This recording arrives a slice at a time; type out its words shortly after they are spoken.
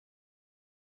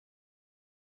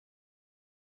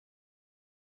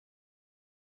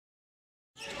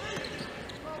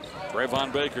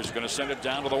Travon Baker's going to send it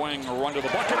down to the wing, run to the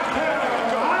bucket.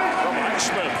 From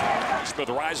Highsmith. Smith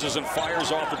rises and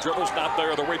fires off the dribbles. Not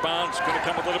there. The rebound's going to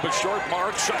come a little bit short.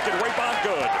 Mark, second rebound,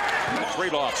 good.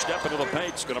 Threloff step into the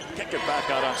paint. He's going to kick it back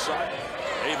out on side.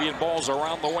 Daveon Balls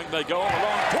around the wing they go. And a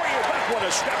long three. Back one,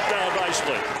 a step down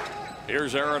nicely.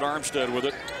 Here's Aaron Armstead with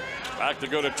it. Back to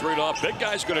go to Threloff. Big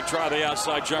guy's going to try the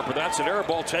outside jumper. That's an air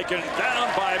ball taken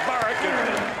down by Mark.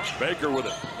 And Baker with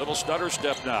it. Little stutter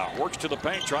step now. Works to the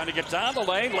paint, trying to get down the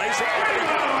lane. Lays it away.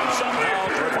 Somehow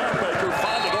Travon Baker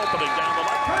found an opening down the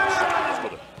left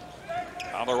with it.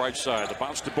 On the right side, the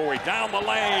bounce to Bowie. Down the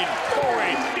lane.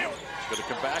 Bowie. Going to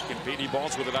come back, and Petey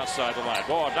Balls with it outside the line.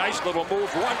 Oh, a nice little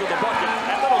move, run to the bucket,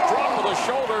 and little drop with the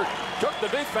shoulder. Took the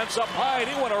defense up high, and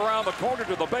he went around the corner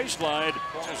to the baseline.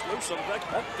 Ball is loose on the deck,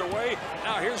 poked away.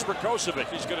 Now here's Rakocevic.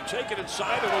 He's going to take it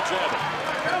inside, and will jam it.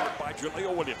 By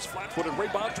Jaleel Williams, flat-footed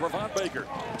rebound, Travon Baker.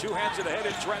 Two hands in the head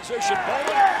in transition.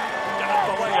 Bowman down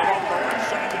the lane on the right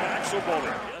side of Axel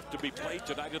Bowman. Yet to be played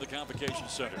tonight at the Convocation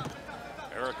Center.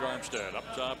 Eric Armstead up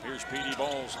top. Here's Petey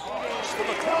Balls. For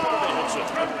the corner, and hits it.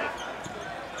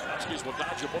 Huskies will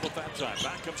dodge a bullet that time.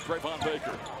 Back comes Travon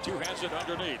Baker. Two hands it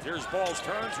underneath. Here's Balls,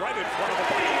 turns right in front of the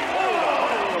plate. Oh,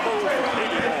 move from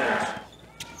Petey Balls.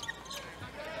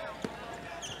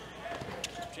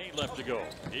 15 left to go.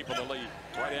 Deep in the lead.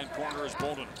 Right-hand corner is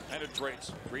Bolden.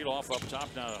 Penetrates. Threloff up top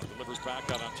now. Delivers back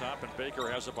out on top, and Baker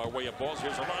has it by way of Balls.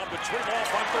 Here's a lob to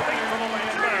Threloff underneath for the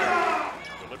man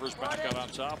there. Delivers back out on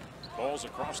top. Balls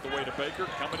across the way to Baker.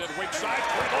 Coming in weak side.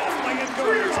 Threloff laying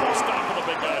good. There's no stopping the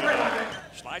big guy tonight.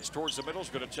 Slides towards the middle. Is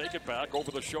going to take it back over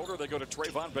the shoulder. They go to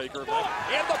Travon Baker. In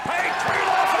the paint.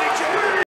 Threloff.